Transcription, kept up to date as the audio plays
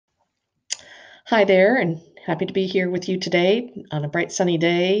Hi there, and happy to be here with you today on a bright sunny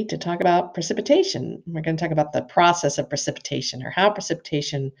day to talk about precipitation. We're going to talk about the process of precipitation or how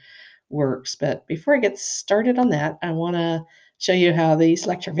precipitation works. But before I get started on that, I want to show you how these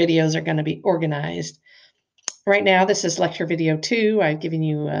lecture videos are going to be organized. Right now, this is lecture video 2. I've given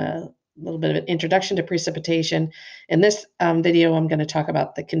you a little bit of an introduction to precipitation. In this video, I'm going to talk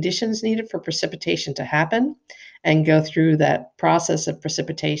about the conditions needed for precipitation to happen and go through that process of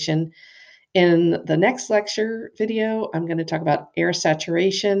precipitation. In the next lecture video, I'm going to talk about air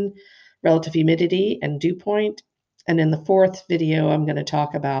saturation, relative humidity, and dew point. And in the fourth video, I'm going to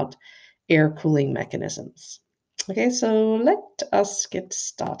talk about air cooling mechanisms. Okay, so let us get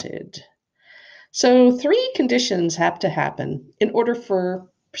started. So 3 conditions have to happen in order for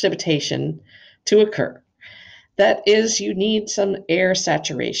precipitation to occur. That is, you need some air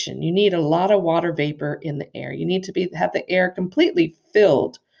saturation. You need a lot of water vapor in the air. You need to have the air completely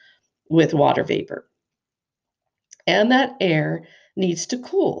filled with water vapor. And that air needs to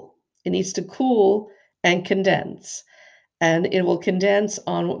cool. It needs to cool and condense. And it will condense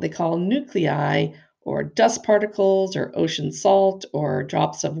on what they call nuclei or dust particles or ocean salt or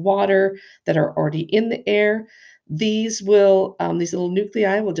drops of water that are already in the air. These little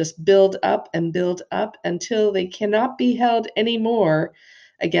nuclei will just build up until they cannot be held anymore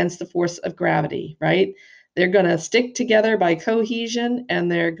against the force of gravity, right? They're going to stick together by cohesion and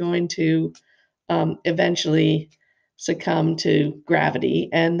they're going to eventually succumb to gravity.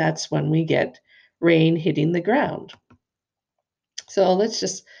 And that's when we get rain hitting the ground. So let's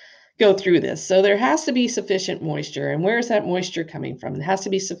just go through this. So there has to be sufficient moisture. And where is that moisture coming from? It has to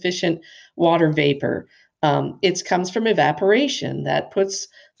be sufficient water vapor. It comes from evaporation that puts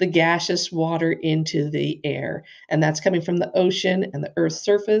the gaseous water into the air. And that's coming from the ocean and the Earth's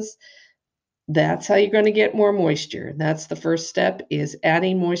surface. That's how you're going to get more moisture. That's the first step, is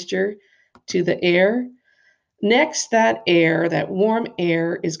adding moisture to the air. Next, that warm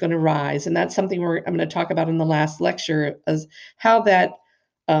air is going to rise. And that's something I'm going to talk about in the last lecture, is how that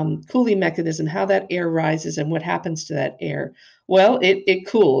cooling mechanism, how that air rises and what happens to that air. Well, it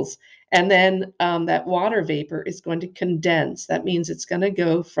cools. And then that water vapor is going to condense. That means it's going to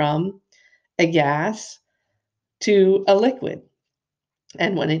go from a gas to a liquid.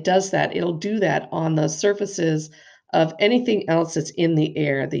 And when it does that, it'll do that on the surfaces of anything else that's in the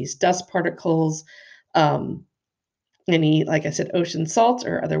air, these dust particles, any, like I said, ocean salt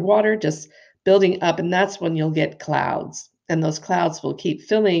or other water just building up. And that's when you'll get clouds. And those clouds will keep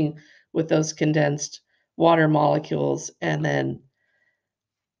filling with those condensed water molecules. And then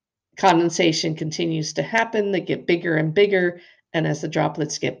condensation continues to happen. They get bigger and bigger. And as the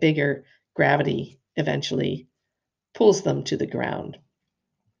droplets get bigger, gravity eventually pulls them to the ground.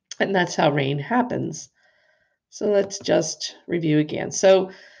 And that's how rain happens. So let's just review again. So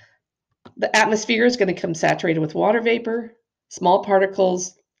the atmosphere is going to become saturated with water vapor. Small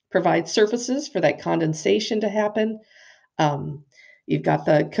particles provide surfaces for that condensation to happen. You've got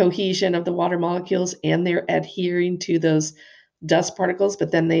the cohesion of the water molecules, and they're adhering to those dust particles,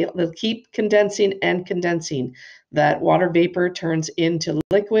 but then they'll keep condensing and condensing. That water vapor turns into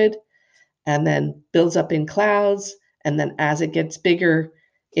liquid and then builds up in clouds. And then as it gets bigger,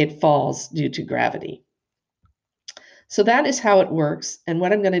 it falls due to gravity. So that is how it works. And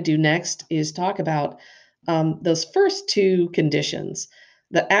what I'm going to do next is talk about those first 2 conditions,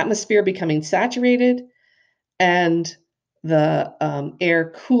 the atmosphere becoming saturated and the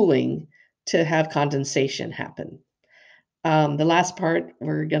air cooling to have condensation happen. The last part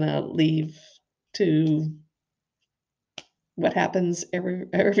we're going to leave to what happens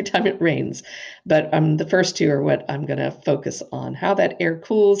every time it rains. But the first 2 are what I'm going to focus on, how that air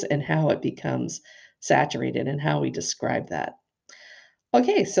cools and how it becomes saturated and how we describe that.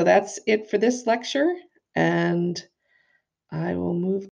 Okay, so that's it for this lecture, and I will move